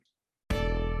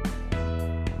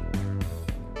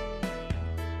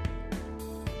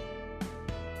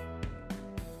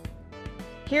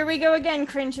Here we go again,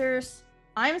 cringers.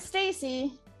 I'm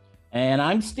Stacy. And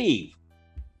I'm Steve.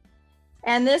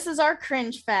 And this is our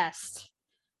Cringe Fest.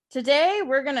 Today,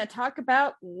 we're going to talk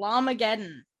about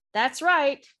Llamageddon. That's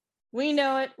right. We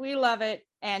know it. We love it.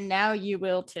 And now you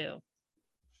will too.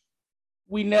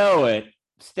 We know it.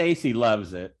 Stacy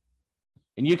loves it.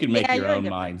 And you can make your own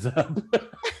minds up.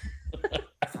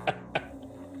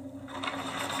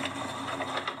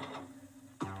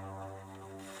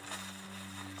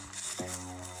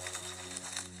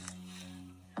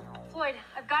 Floyd,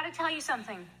 I've got to tell you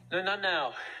something. No, not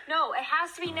now. No, it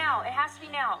has to be now. It has to be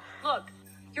now. Look,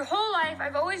 your whole life,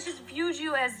 I've always just viewed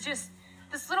you as just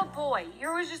this little boy. You're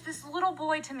always just this little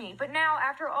boy to me. But now,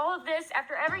 after all of this,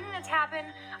 after everything that's happened,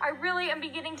 I really am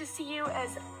beginning to see you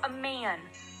as a man.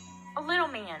 A little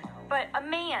man, but a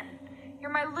man. You're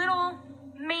my little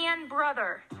man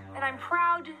brother. And I'm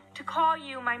proud to call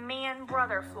you my man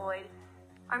brother, Floyd.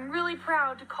 I'm really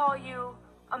proud to call you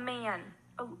a man.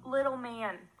 A little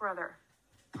man brother.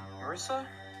 Marissa?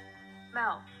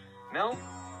 Mel. Mel?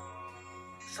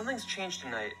 Something's changed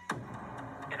tonight.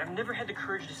 And I've never had the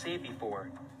courage to say it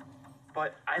before.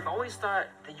 But I've always thought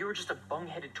that you were just a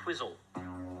bung-headed twizzle.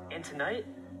 And tonight,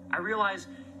 I realize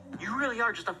you really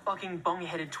are just a fucking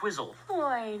bung-headed twizzle.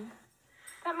 Floyd,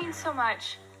 that means so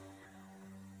much.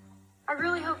 I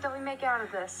really hope that we make it out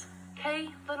of this. Okay,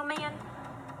 little man?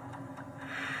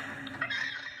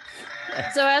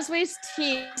 So as we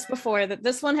teased before, that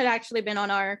this one had actually been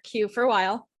on our queue for a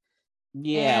while.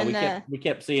 Yeah, and, we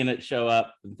kept seeing it show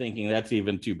up and thinking that's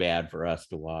even too bad for us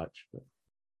to watch. But.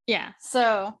 Yeah,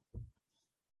 so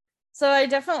I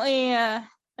definitely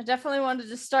wanted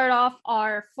to start off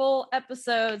our full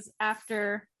episodes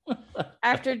after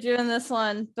doing this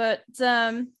one. But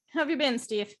how have you been,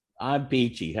 Steve? I'm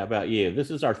peachy. How about you? This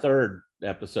is our third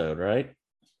episode, right?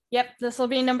 Yep, this will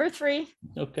be number 3.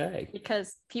 Okay.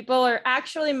 Because people are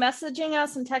actually messaging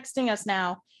us and texting us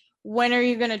now. When are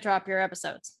you going to drop your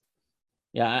episodes?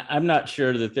 Yeah, I'm not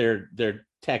sure that they're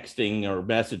texting or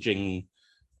messaging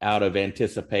out of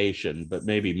anticipation, but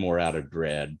maybe more out of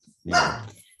dread. You know.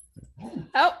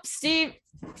 Oh,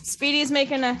 Speedy's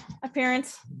making an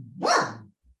appearance.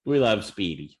 We love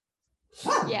Speedy.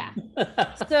 Yeah.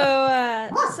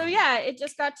 So yeah, it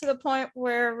just got to the point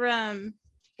where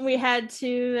we had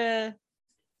to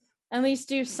at least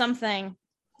do something.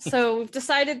 So we've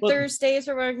decided Thursdays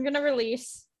are we're going to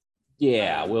release.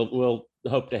 Yeah, we'll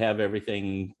hope to have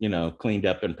everything, cleaned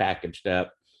up and packaged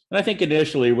up. And I think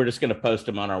initially we're just going to post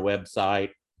them on our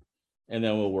website, and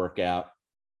then we'll work out.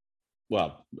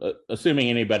 Well, assuming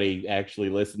anybody actually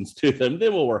listens to them,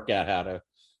 then we'll work out how to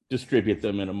distribute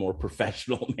them in a more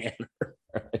professional manner.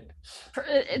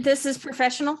 Right? This is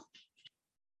professional?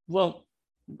 Well,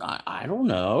 I don't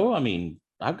know. I mean,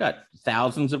 I've got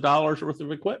thousands of dollars worth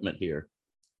of equipment here.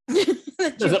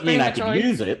 Doesn't mean I can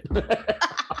use it.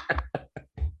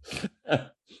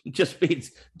 just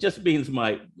means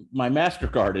my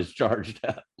MasterCard is charged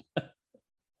up.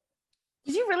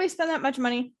 Did you really spend that much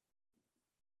money?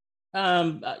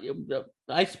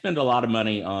 I spend a lot of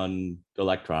money on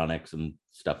electronics and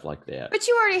stuff like that. But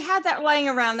you already had that laying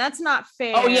around. That's not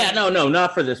fair. Oh yeah, no,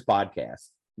 not for this podcast.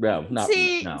 No, not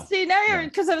see now you're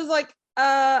because I was like,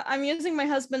 I'm using my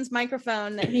husband's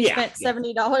microphone that he spent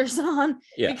 $70 on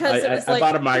because it was like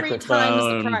bought a 3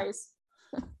 times the price.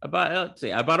 I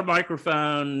bought a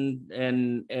microphone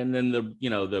and then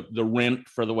the rent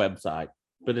for the website,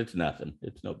 but it's nothing.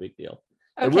 It's no big deal.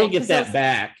 Okay, we'll get that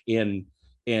back in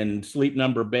Sleep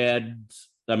Number beds.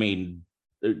 I mean,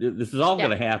 this is all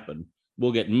going to happen.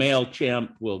 We'll get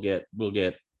MailChimp. We'll get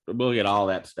all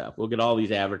that stuff. We'll get all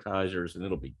these advertisers, and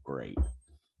it'll be great.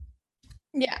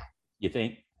 Yeah. You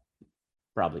think?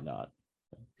 Probably not.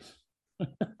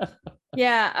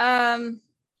 Yeah.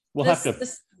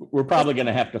 We're probably going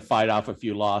to have to fight off a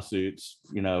few lawsuits,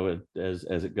 as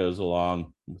it goes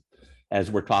along, as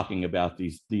we're talking about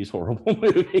these horrible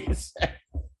movies.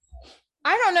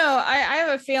 I don't know. I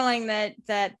have a feeling that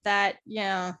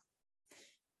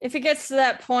if it gets to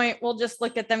that point, we'll just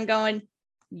look at them going,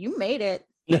 "You made it."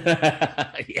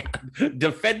 Yeah,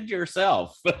 defend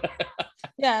yourself.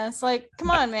 Yeah, it's like,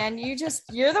 come on, man. You're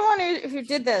the one who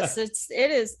did this.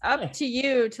 It is up to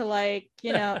you to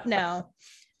no.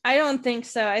 I don't think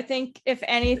so. I think if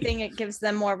anything, it gives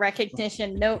them more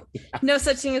recognition. No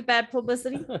such thing as bad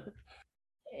publicity.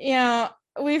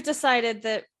 We've decided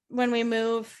that when we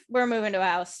move, we're moving to a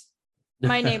house.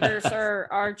 My neighbors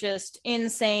are just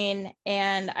insane,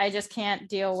 and I just can't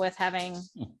deal with having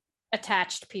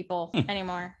attached people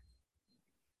anymore.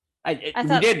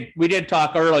 We did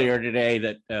talk earlier today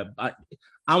that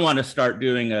I want to start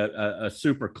doing a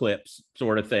super clips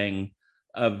sort of thing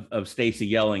of Stacy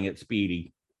yelling at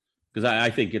Speedy because I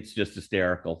think it's just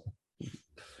hysterical.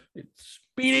 It's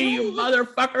Speedy, you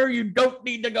motherfucker! You don't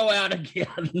need to go out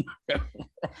again.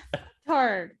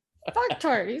 Tard.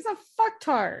 Fucktard. He's a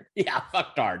fucktard. Yeah,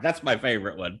 fucktard. That's my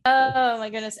favorite one. Oh my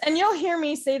goodness. And you'll hear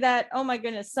me say that. Oh my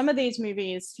goodness. Some of these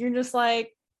movies, you're just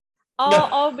like,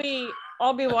 I'll be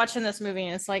watching this movie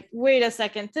and it's like, wait a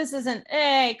second, this isn't,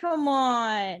 hey, come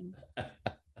on.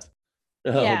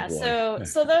 Yeah, boy.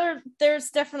 so there's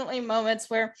definitely moments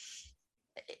where,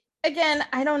 again,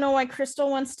 I don't know why Crystal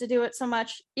wants to do it so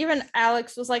much. Even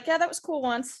Alex was like, yeah, that was cool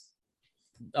once.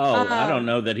 I don't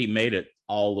know that he made it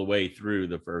all the way through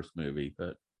the first movie, but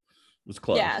it was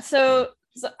close. Yeah, so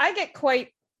I get quite,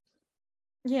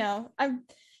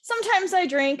 sometimes I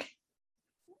drink,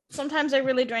 sometimes I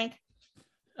really drink.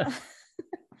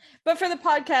 But for the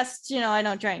podcast, I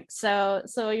don't drink. So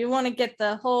you want to get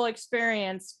the whole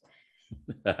experience.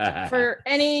 For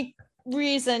any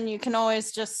reason, you can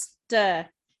always just I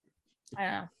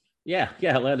don't know. Yeah,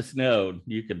 let us know.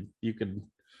 You can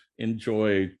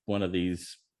enjoy one of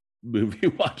these movie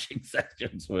watching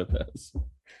sessions with us.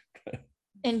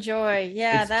 Enjoy.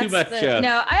 Yeah, it's that's too much.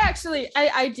 No,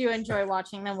 I do enjoy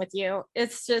watching them with you.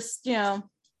 It's just,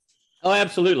 Oh,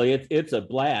 absolutely. It's a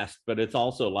blast, but it's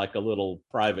also like a little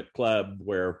private club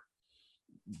where,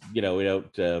 we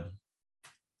don't, too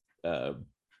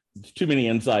many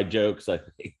inside jokes, I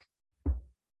think.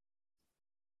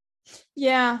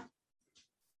 Yeah,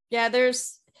 but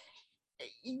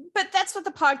that's what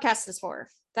the podcast is for.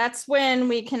 That's when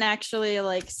we can actually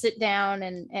like sit down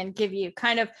and give you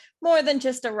kind of more than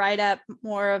just a write-up,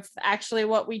 more of actually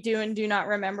what we do and do not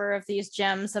remember of these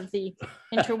gems of the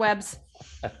interwebs.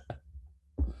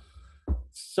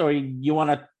 So you want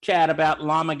to chat about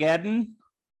Llamageddon?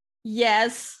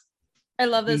 Yes. I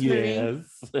love this movie.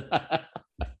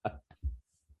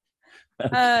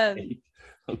 Okay.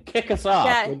 Kick us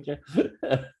off. Yeah.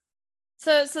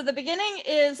 So the beginning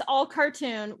is all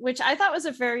cartoon, which I thought was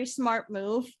a very smart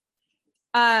move,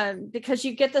 because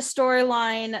you get the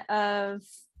storyline of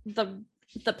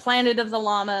the planet of the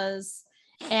llamas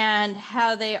and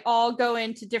how they all go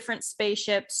into different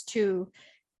spaceships to,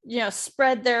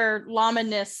 spread their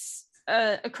llama-ness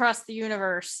across the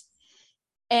universe.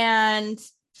 And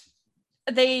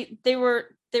they were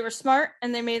smart,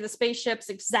 and they made the spaceships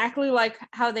exactly like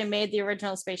how they made the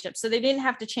original spaceship. So they didn't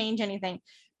have to change anything.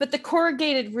 But the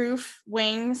corrugated roof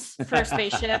wings for a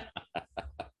spaceship,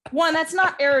 one, that's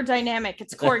not aerodynamic.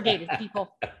 It's corrugated,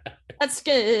 people. That's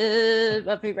good.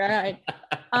 But be right.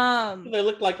 They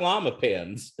look like llama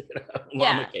pens,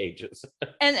 llama cages.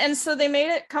 And so they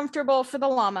made it comfortable for the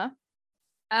llama,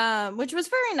 which was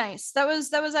very nice. That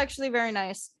was actually very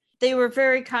nice. They were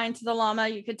very kind to the llama.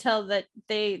 You could tell that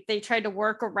they tried to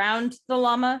work around the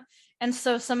llama. And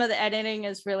so some of the editing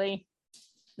is really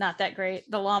not that great.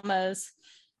 The llama is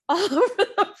all over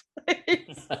the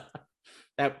place.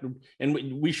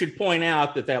 And we should point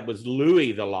out that was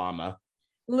Louis the llama.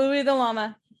 Louis the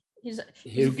llama. He's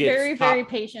very, very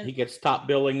patient. He gets top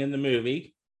billing in the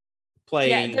movie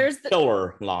playing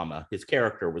Killer Llama. His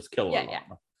character was Killer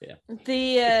Llama. Yeah.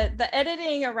 The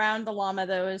editing around the llama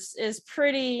though is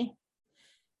pretty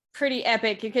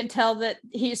epic. You can tell that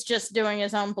he's just doing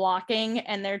his own blocking,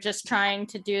 and they're just trying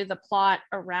to do the plot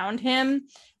around him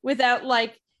without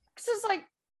because it's like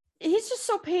he's just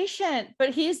so patient, but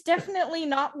he's definitely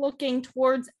not looking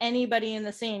towards anybody in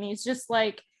the scene. He's just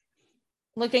like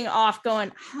looking off,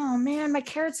 going, "Oh man, my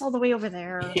carrot's all the way over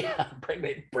there." Yeah, bring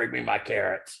me my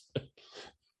carrots.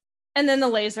 And then the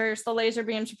laser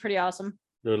beams are pretty awesome.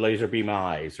 The laser beam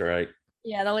eyes, right?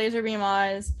 Yeah, the laser beam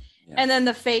eyes, and then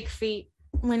the fake feet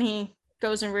when he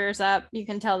goes and rears up. You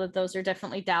can tell that those are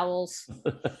definitely dowels.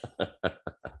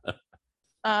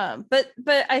 But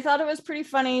I thought it was pretty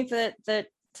funny that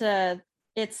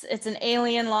it's an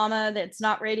alien llama that's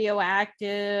not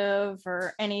radioactive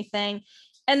or anything,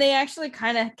 and they actually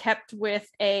kind of kept with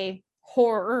a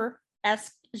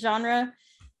horror-esque genre,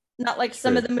 not like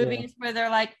some of the movies where they're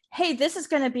like, hey, this is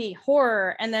going to be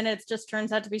horror, and then it just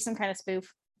turns out to be some kind of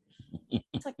spoof.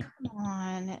 It's like, come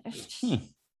on.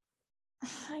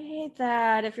 I hate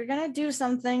that. If you're gonna do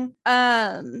something,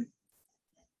 Dan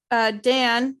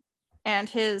and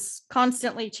his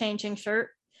constantly changing shirt.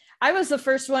 I was the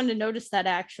first one to notice that,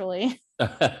 actually.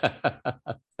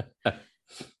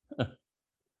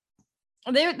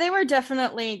 They were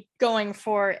definitely going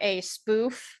for a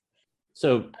spoof.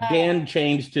 So Dan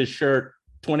changed his shirt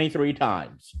 23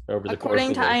 times over the course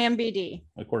of IMDb.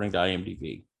 According to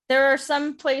IMDb. There are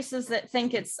some places that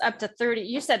think it's up to 30.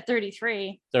 You said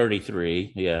 33.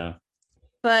 33, yeah.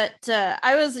 But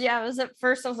I was at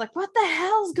first, I was like, what the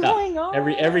hell's going on?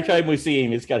 Every time we see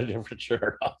him, he's got a different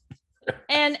shirt on.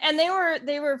 And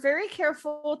they were very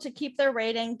careful to keep their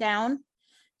rating down.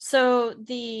 So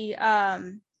the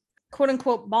quote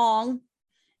unquote bong,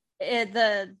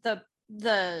 the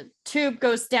tube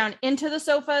goes down into the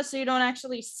sofa, so you don't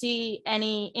actually see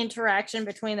any interaction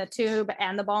between the tube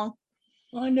and the bong.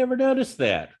 Well, I never noticed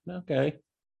that. Okay.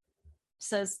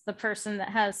 Says the person that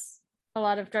has a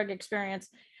lot of drug experience.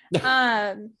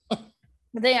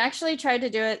 They actually tried to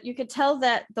do it. You could tell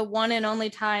that the one and only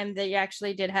time they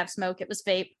actually did have smoke, it was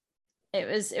vape. It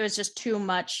was just too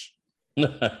much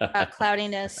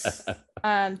cloudiness.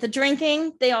 The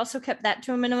drinking, they also kept that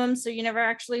to a minimum, so you never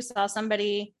actually saw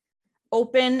somebody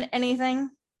open anything.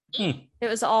 It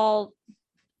was all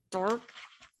dark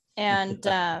and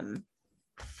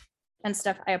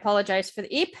stuff. I apologize for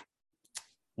the eep.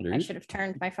 I should have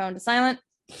turned my phone to silent.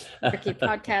 Tricky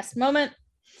podcast moment.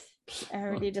 I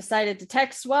already decided to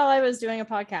text while I was doing a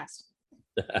podcast.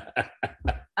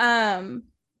 I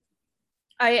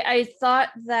thought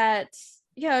that,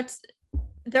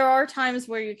 there are times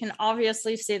where you can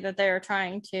obviously see that they are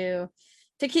trying to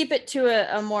keep it to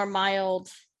a more mild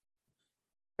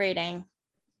rating.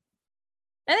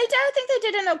 And I think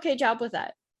they did an okay job with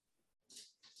that.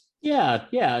 Yeah.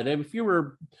 If you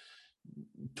were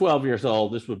 12 years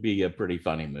old, this would be a pretty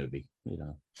funny movie,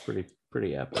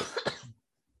 pretty epic.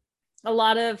 A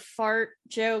lot of fart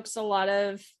jokes, a lot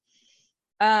of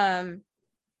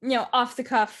off the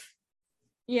cuff.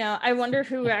 I wonder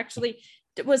who actually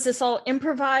was this all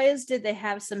improvised? Did they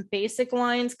have some basic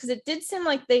lines? Because it did seem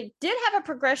like they did have a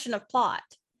progression of plot.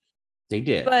 They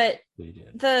did. But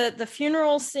the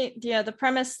funeral scene, the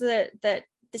premise that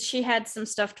she had some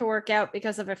stuff to work out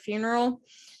because of a funeral,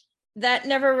 that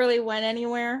never really went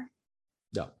anywhere.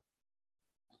 No.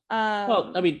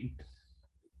 Well, I mean,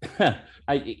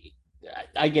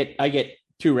 I get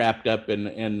too wrapped up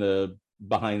in the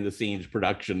behind the scenes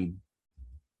production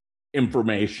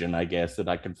information, I guess, that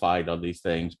I can find on these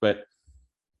things, but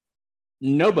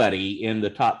nobody in the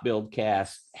top billed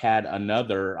cast had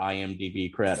another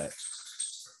IMDb credit,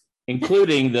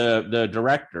 including the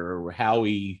director,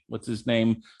 Howie, what's his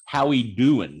name? Howie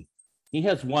Doohan. He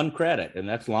has one credit, and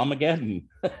that's Lamageddon.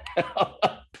 Well,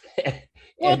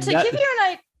 to give you an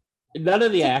idea, none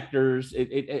of the actors,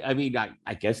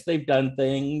 I guess they've done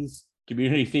things,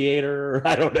 community theater,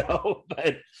 I don't know,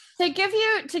 but to give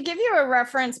you a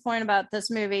reference point about this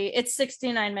movie, it's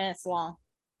 69 minutes long.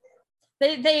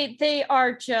 They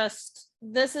are just,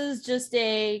 this is just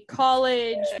a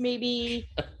college maybe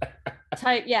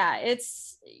type. Yeah,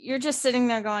 you're just sitting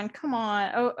there going, come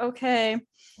on. Oh, okay.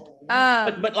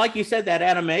 But like you said, that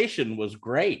animation was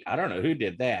great. I don't know who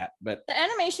did that, but the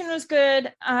animation was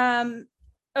good.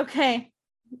 Okay,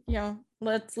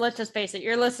 let's just face it.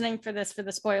 You're listening for this for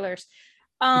the spoilers.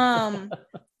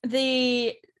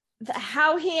 The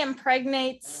how he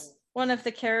impregnates one of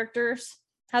the characters,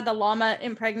 how the llama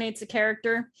impregnates a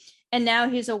character, and now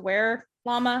he's a were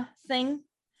llama thing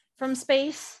from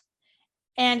space,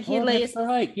 and he lays. That's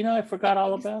right. I forgot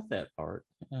all about that part.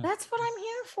 Yeah. That's what I'm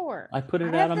here for. I put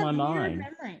it out of my mind.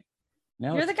 Memory.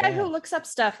 Now you're the guy who looks up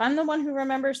stuff. I'm the one who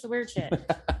remembers the weird shit.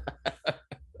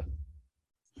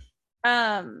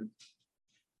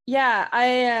 Yeah,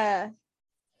 I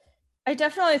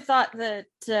definitely thought that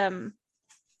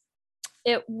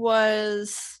it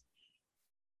was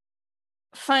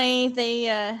funny.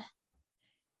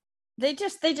 They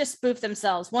just spoof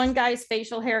themselves. One guy's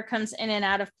facial hair comes in and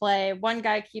out of play. One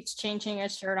guy keeps changing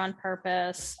his shirt on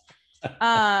purpose.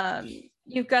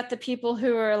 You've got the people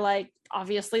who are like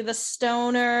obviously the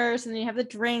stoners, and then you have the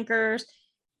drinkers.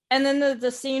 And then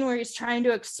the scene where he's trying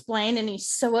to explain and he's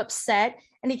so upset,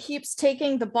 and he keeps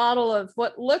taking the bottle of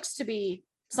what looks to be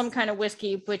some kind of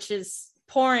whiskey, which is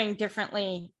pouring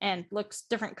differently and looks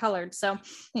different colored. So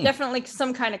definitely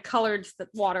some kind of colored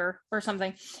water or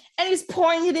something. And he's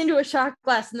pouring it into a shot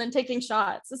glass and then taking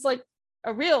shots. It's like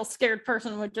a real scared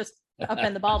person would just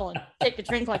upend the bottle and take a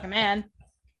drink like a man.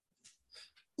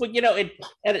 Well,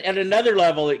 at another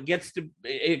level,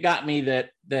 it got me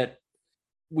that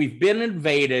we've been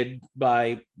invaded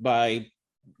by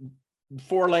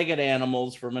four-legged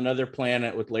animals from another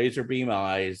planet with laser beam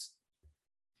eyes,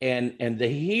 and the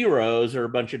heroes are a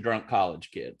bunch of drunk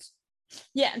college kids.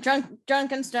 Yeah,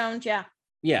 drunk and stoned. Yeah,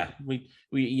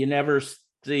 you never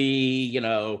see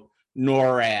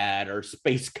NORAD or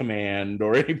Space Command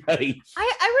or anybody.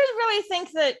 I would really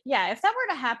think that if that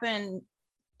were to happen,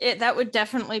 that would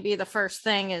definitely be the first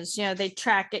thing is, they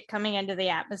track it coming into the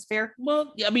atmosphere.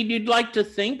 Well, I mean, you'd like to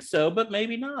think so, but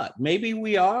maybe not. Maybe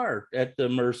we are at the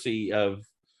mercy of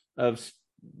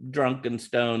drunk and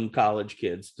stoned college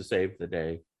kids to save the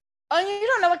day. Oh, you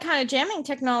don't know what kind of jamming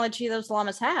technology those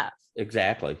llamas have.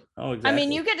 Exactly. Oh, exactly. I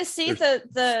mean, you get to see There's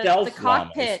the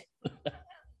cockpit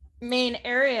main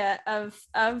area of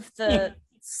the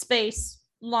space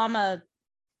llama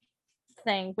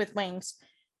thing with wings.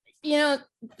 You know,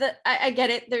 I get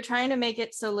it. They're trying to make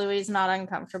it so Louis not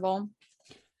uncomfortable.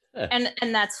 And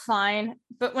that's fine.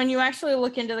 But when you actually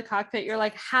look into the cockpit, you're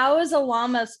like, how is a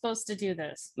llama supposed to do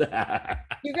this?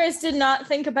 You guys did not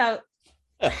think about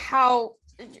how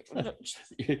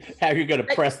you're going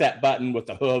to press that button with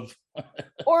the hoof.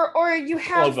 or you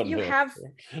have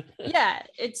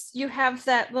you have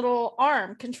that little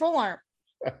control arm.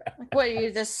 Like, what,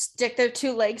 you just stick their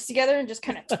two legs together and just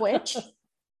kind of twitch?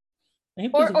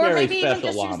 Or maybe even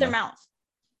just use their mouth.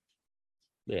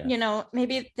 Yeah. You know,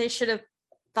 maybe they should have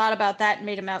thought about that and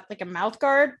made him out like a mouth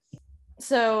guard.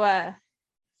 So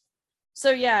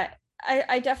yeah,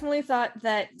 I definitely thought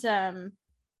that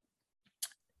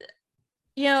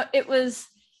you know, it was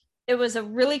a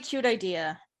really cute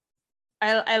idea.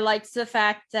 I liked the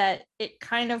fact that it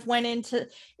kind of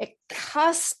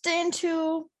cussed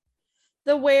into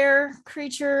the were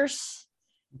creatures,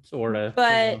 sort of,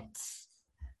 but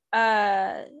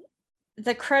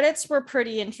the credits were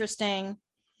pretty interesting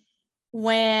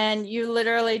when you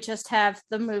literally just have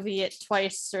the movie at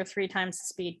twice or three times the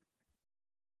speed.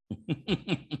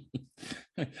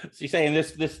 So you're saying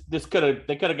they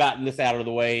could have gotten this out of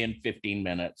the way in 15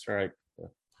 minutes, right?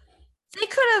 They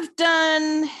could have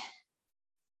done,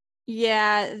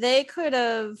 yeah, they could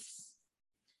have.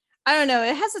 I don't know.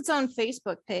 It has its own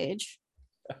Facebook page.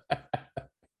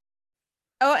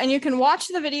 Oh, and you can watch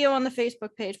the video on the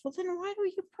Facebook page. Well, then why do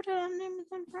you put it on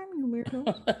Amazon Prime,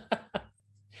 weirdo?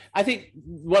 I think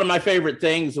one of my favorite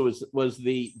things was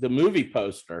the movie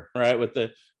poster, right, with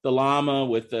the llama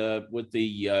with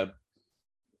the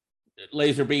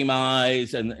laser beam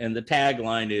eyes, and the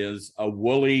tagline is "A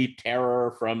woolly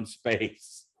terror from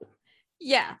space."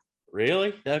 Yeah.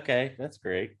 Really? Okay, that's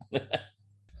great.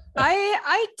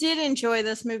 I did enjoy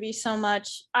this movie so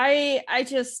much. I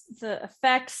just, the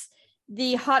effects,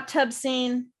 the hot tub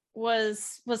scene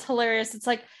was hilarious. It's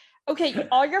like, okay,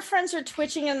 all your friends are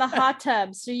twitching in the hot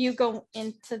tub, so you go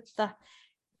into the.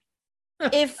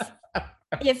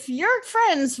 If your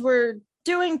friends were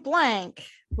doing blank,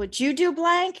 would you do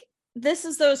blank? This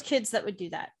is those kids that would do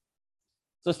that.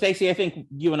 So, Stacey, I think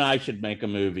you and I should make a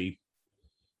movie.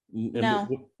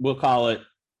 No. We'll call it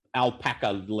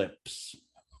Alpaca Lips.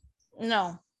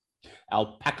 No.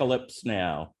 Alpaca Lips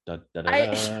now. Da, da, da,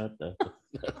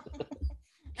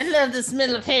 I love the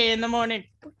smell of hay in the morning.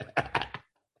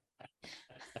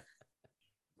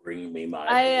 Bring me my.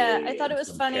 I thought it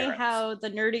was funny how the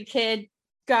nerdy kid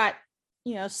got,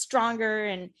 you know, stronger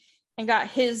and got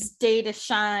his day to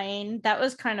shine. That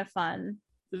was kind of fun.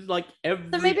 This is like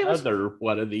every other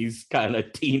one of these kind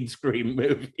of teen scream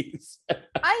movies.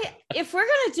 If we're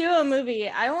gonna do a movie,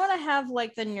 I want to have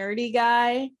like the nerdy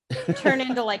guy turn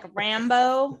into like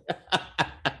Rambo.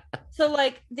 So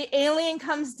like the alien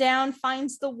comes down,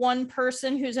 finds the one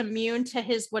person who's immune to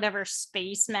his whatever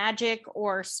space magic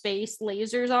or space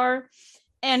lasers are,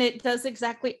 and it does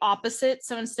exactly opposite.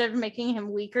 So instead of making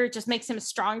him weaker, it just makes him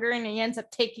stronger, and he ends up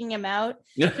taking him out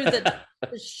through the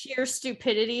sheer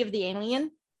stupidity of the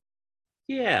alien.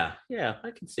 Yeah,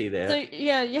 I can see that. So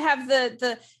yeah, you have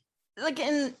the like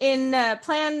in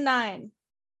Plan 9,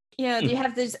 you know, you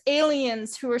have these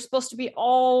aliens who are supposed to be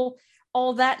all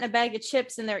that in a bag of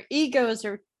chips, and their egos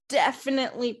are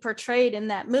definitely portrayed in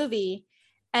that movie.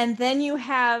 And then you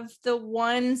have the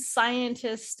one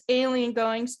scientist alien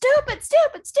going, stupid,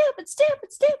 stupid, stupid,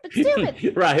 stupid, stupid,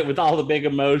 stupid. Right, with all the big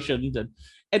emotions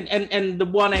and the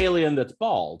one alien that's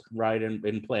bald, right,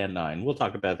 in Plan 9. We'll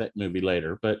talk about that movie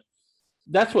later, but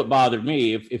that's what bothered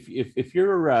me. If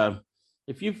you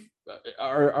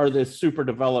are this super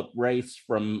developed race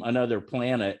from another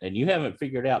planet and you haven't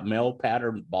figured out male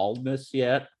pattern baldness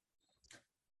yet,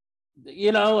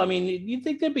 you know, I mean, you'd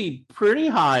think they'd be pretty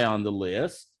high on the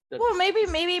list. Well,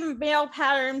 maybe male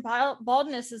pattern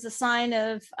baldness is a sign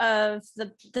of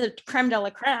the creme de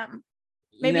la creme.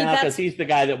 Maybe because he's the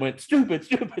guy that went stupid,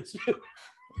 stupid, stupid.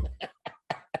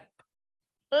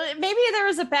 Maybe there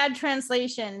was a bad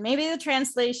translation. Maybe the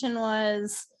translation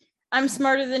was, I'm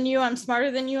smarter than you, I'm smarter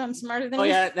than you, I'm smarter than you. Oh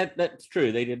yeah, that's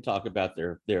true. They did talk about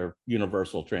their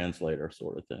universal translator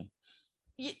sort of thing.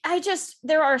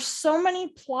 There are so many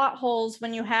plot holes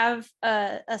when you have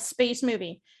a space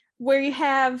movie where you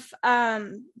have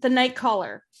the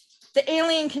Nightcaller. The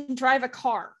alien can drive a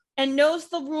car and knows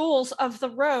the rules of the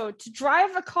road to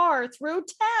drive a car through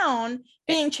town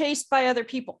being chased by other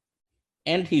people.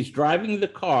 And he's driving the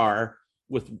car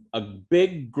with a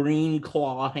big green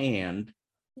claw hand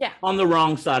Yeah. On the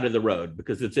wrong side of the road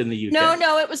because it's in the UK.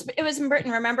 No, it was in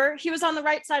Britain. Remember, he was on the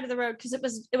right side of the road because it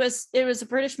was a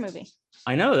British movie.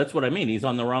 I know, that's what I mean. He's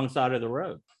on the wrong side of the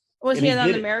road. Was he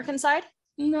on the American side?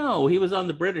 No, he was on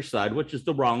the British side, which is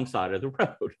the wrong side of the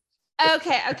road.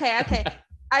 Okay.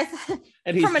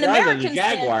 And he's from an American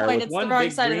Jaguar standpoint, it's the wrong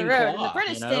side of the road. From the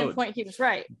British you know, standpoint, he was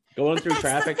right. Going through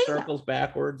traffic circles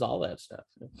backwards, all that stuff.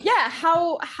 Yeah,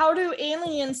 how do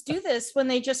aliens do this when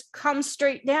they just come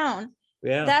straight down?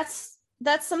 Yeah,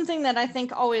 that's something that I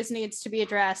think always needs to be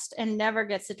addressed and never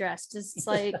gets addressed. It's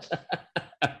like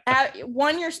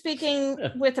one, you're speaking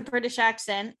with a British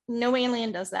accent. No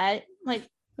alien does that. Like,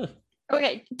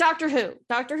 okay, Doctor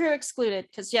Who excluded,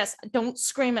 because yes, don't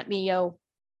scream at me, yo.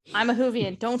 I'm a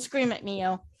Whovian. Don't scream at me,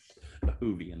 yo.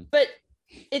 Whovian. But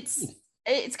it's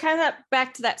kind of that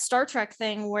back to that Star Trek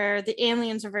thing where the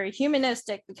aliens are very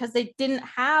humanistic because they didn't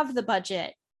have the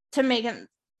budget to make them.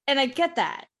 And I get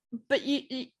that, but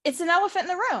it's an elephant in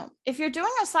the room. If you're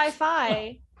doing a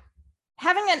sci-fi,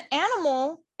 having an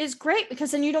animal is great because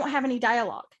then you don't have any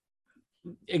dialogue.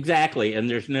 Exactly, and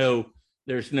there's no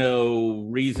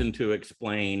reason to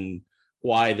explain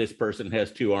why this person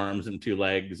has 2 arms and 2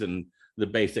 legs and the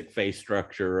basic face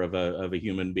structure of a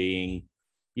human being.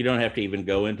 You don't have to even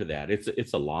go into that.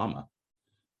 It's a llama.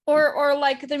 Or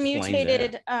like the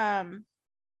mutated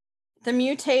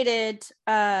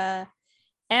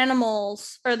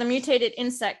animals or the mutated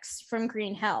insects from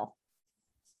Green Hell.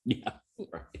 Yeah.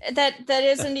 Right. That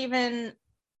isn't even,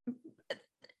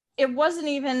 it wasn't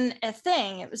even a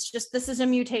thing. It was just, this is a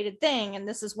mutated thing and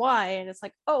this is why. And it's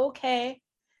like, oh, okay.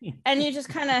 And you just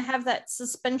kind of have that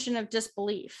suspension of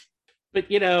disbelief. But,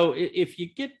 you know, if you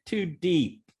get too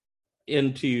deep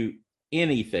into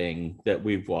anything that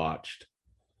we've watched,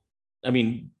 I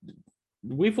mean,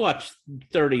 we've watched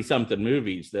 30-something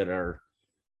movies that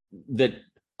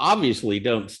obviously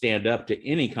don't stand up to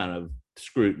any kind of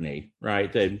scrutiny,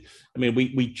 right?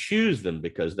 We choose them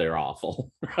because they're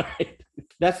awful, right?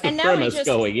 That's the premise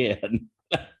going in.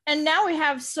 And now we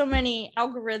have so many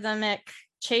algorithmic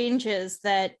changes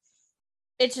that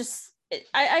it just,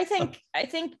 I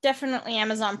think definitely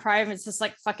Amazon Prime is just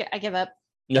like, fuck it, I give up.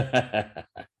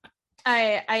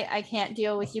 I can't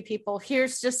deal with you people.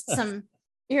 Here's just some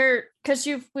here, because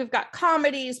we've got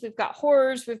comedies, we've got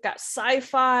horrors, we've got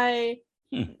sci-fi,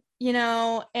 you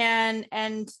know,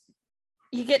 and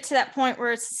you get to that point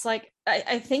where it's just like,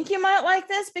 I think you might like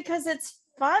this because it's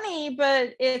funny,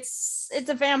 but it's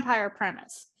a vampire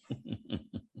premise.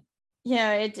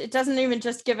 Yeah, it doesn't even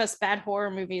just give us bad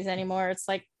horror movies anymore. It's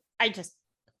like, it can't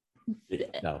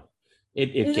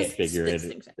figure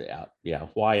it out. Yeah,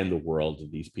 why in the world do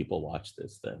these people watch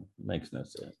this then? It makes no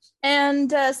sense.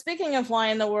 And speaking of why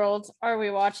in the world are we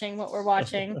watching what we're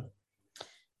watching?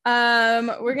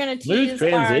 We're gonna tease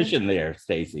transition there,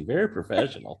 Stacy. Very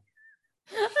professional.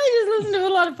 I just listened to a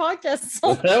lot of podcasts.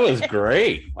 That was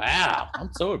great. Wow,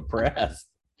 I'm so impressed.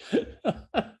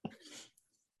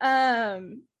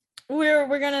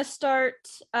 We're gonna start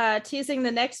teasing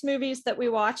the next movies that we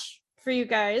watch for you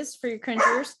guys, for your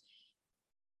cringers.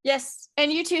 Yes,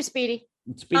 and you too, Speedy.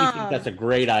 Speedy thinks that's a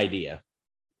great idea.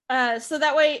 So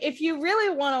that way, if you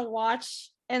really want to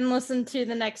watch and listen to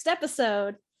the next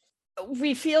episode,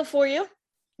 we feel for you.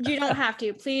 You don't have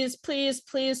to. Please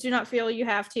do not feel you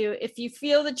have to. If you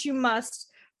feel that you must,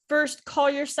 first call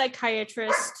your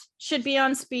psychiatrist. Should be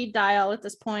on speed dial at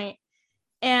this point,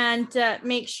 and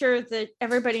make sure that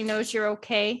everybody knows you're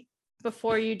okay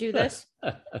before you do this.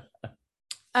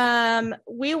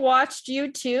 We watched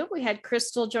YouTube. We had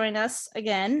Crystal join us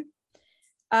again.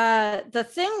 The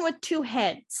Thing with Two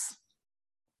Heads.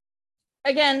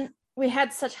 Again, we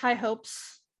had such high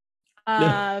hopes.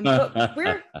 But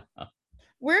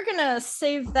we're gonna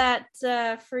save that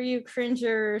for you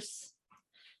cringers,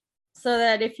 so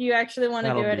that if you actually want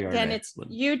to do it again, it's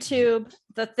YouTube,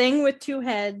 The Thing with Two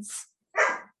Heads,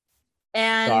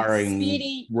 and starring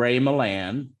Speedy, Ray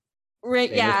Milland,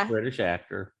 British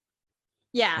actor,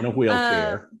 in a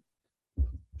wheelchair,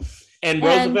 and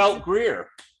Roosevelt Greer.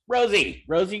 Rosie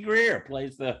Greer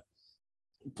plays the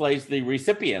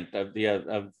recipient of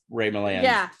Ray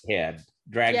Milland's head,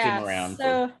 drags him around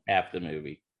for half the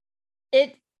movie.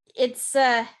 It's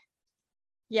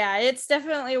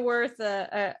definitely worth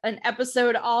an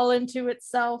episode all into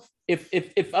itself.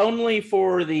 If only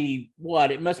for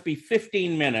it must be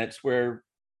 15 minutes where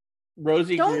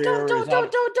Rosie Greer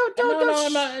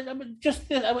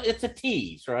it's a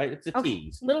tease, right? It's a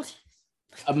tease.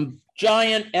 A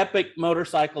giant epic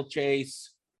motorcycle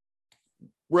chase.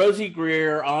 Rosie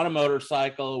Greer on a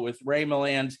motorcycle with Ray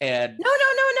Milland's head. No,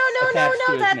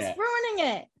 that's ruining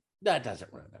it. That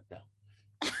doesn't ruin it, no.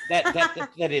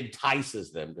 that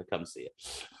entices them to come see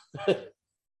it.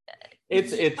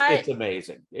 It's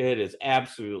amazing. It is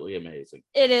absolutely amazing.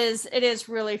 It is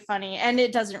really funny, and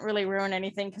it doesn't really ruin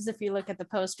anything because if you look at the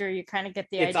poster, you kind of get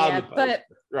the idea. On the poster. But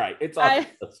right, it's on the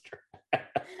poster.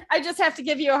 I just have to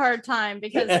give you a hard time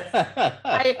because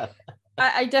I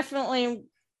definitely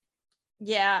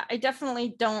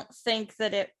don't think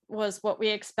that it was what we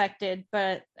expected,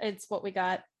 but it's what we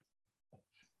got.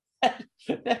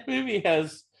 That movie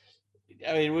has,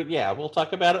 I mean, yeah, we'll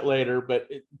talk about it later, but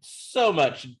it's so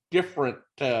much different.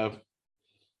 There's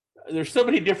so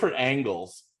many different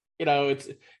angles. You know,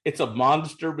 it's a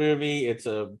monster movie. It's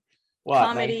a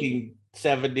comedy.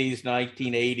 1970s,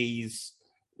 1980s.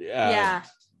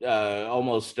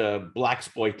 Almost a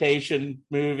blaxploitation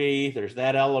movie. There's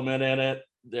that element in it.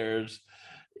 There's,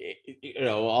 you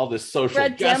know, all this social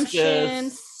redemption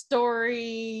justice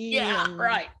story. Yeah,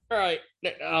 right.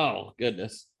 Oh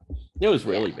goodness, it was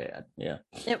really bad. Yeah.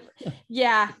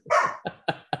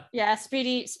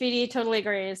 Speedy totally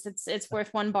agrees. It's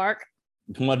worth one bark.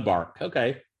 One bark.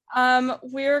 Okay.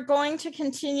 We're going to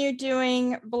continue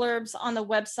doing blurbs on the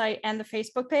website and the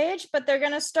Facebook page, but they're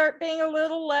going to start being a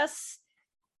little less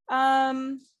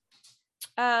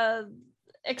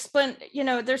explain, you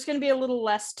know, there's going to be a little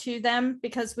less to them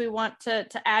because we want to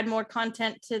add more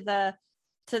content to the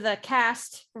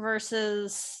cast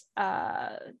versus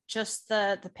just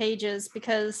the pages,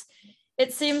 because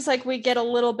it seems like we get a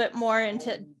little bit more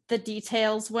into the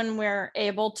details when we're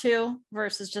able to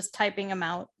versus just typing them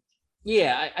out.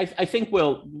 Yeah, I think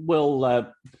we'll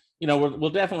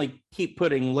definitely keep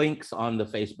putting links on the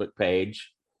Facebook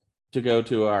page to go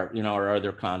to our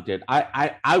other content.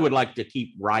 I would like to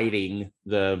keep writing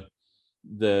the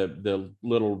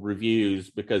little reviews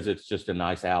because it's just a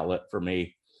nice outlet for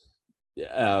me.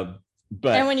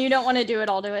 But and when you don't want to do it,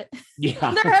 I'll do it.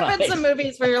 Yeah, there have been some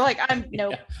movies where you're like, I'm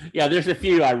nope. Yeah, there's a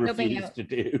few I refuse to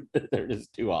do. They're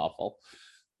just too awful.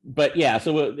 But yeah,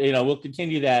 so we'll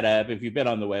continue that up. If you've been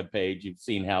on the webpage, you've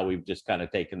seen how we've just kind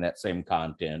of taken that same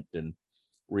content and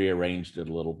rearranged it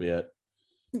a little bit.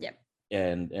 Yep.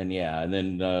 And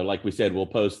then like we said, we'll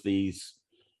post these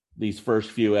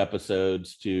first few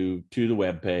episodes to the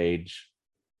webpage.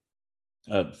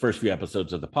 First few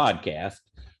episodes of the podcast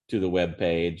to the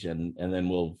webpage, and then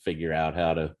we'll figure out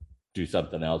how to do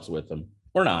something else with them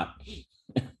or not.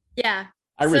 Yeah.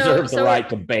 I reserve the right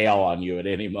to bail on you at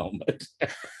any moment.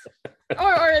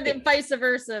 or the vice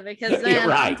versa, because then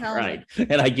right.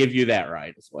 And I give you that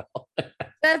right as well.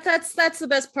 That's the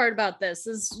best part about this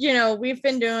is, you know, we've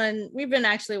been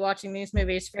actually watching these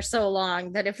movies for so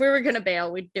long that if we were going to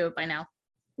bail, we'd do it by now.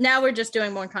 Now we're just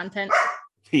doing more content.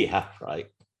 Yeah, right.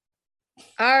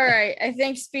 All right. I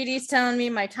think Speedy's telling me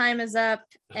my time is up,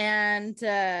 and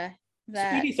that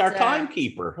Speedy's our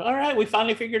timekeeper. All right, we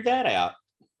finally figured that out.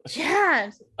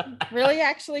 Yeah, really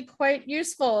actually quite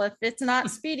useful. If it's not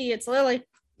Speedy, it's Lily.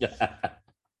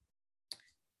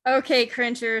 Okay,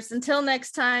 cringers, until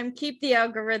next time, keep the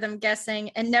algorithm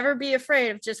guessing and never be afraid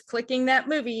of just clicking that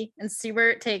movie and see where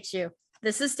it takes you.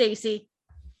 This is Stacy.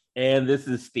 And this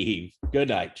is Steve. Good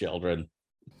night, children.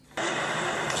 The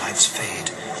lights fade,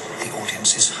 the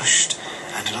audience is hushed,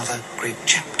 and another great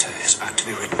chapter is about to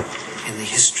be written in the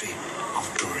history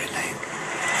of Drury Lane.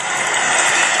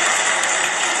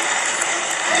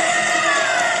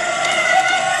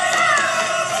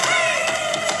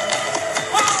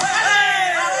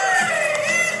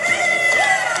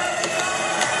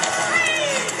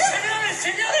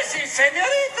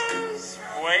 Señoritas,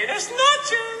 buenas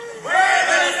noches.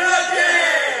 Buenas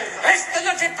noches. Esta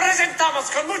noche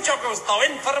presentamos con mucho gusto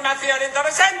información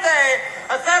interesante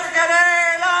acerca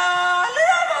de la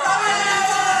Liama.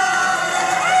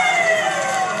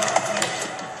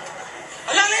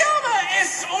 La Liama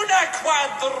es una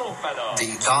cuadrúpedo.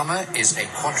 The llama is a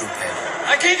quadruped.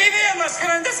 Aquí viven los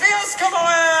grandes ríos como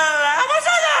el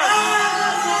Amazonas,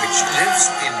 which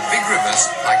lives in big rivers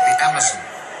like the Amazon.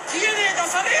 Tiene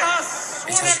dos orejas.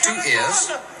 It has 2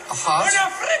 ears, a heart, a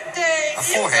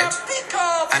forehead,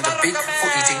 and a beak for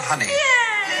eating honey. It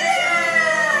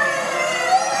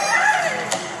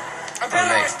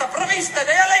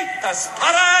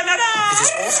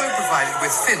is also provided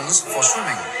with fins for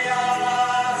swimming.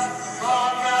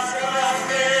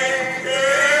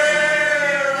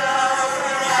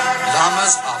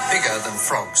 Llamas are bigger than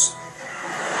frogs.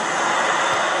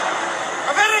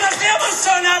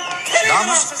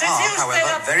 Llamas are,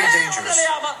 however, very dangerous.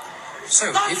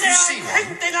 So, if you see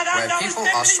one where people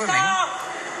are swimming,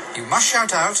 you must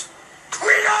shout out,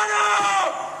 "Cuidado!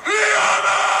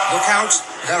 Llama!" Look out,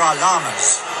 there are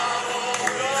llamas.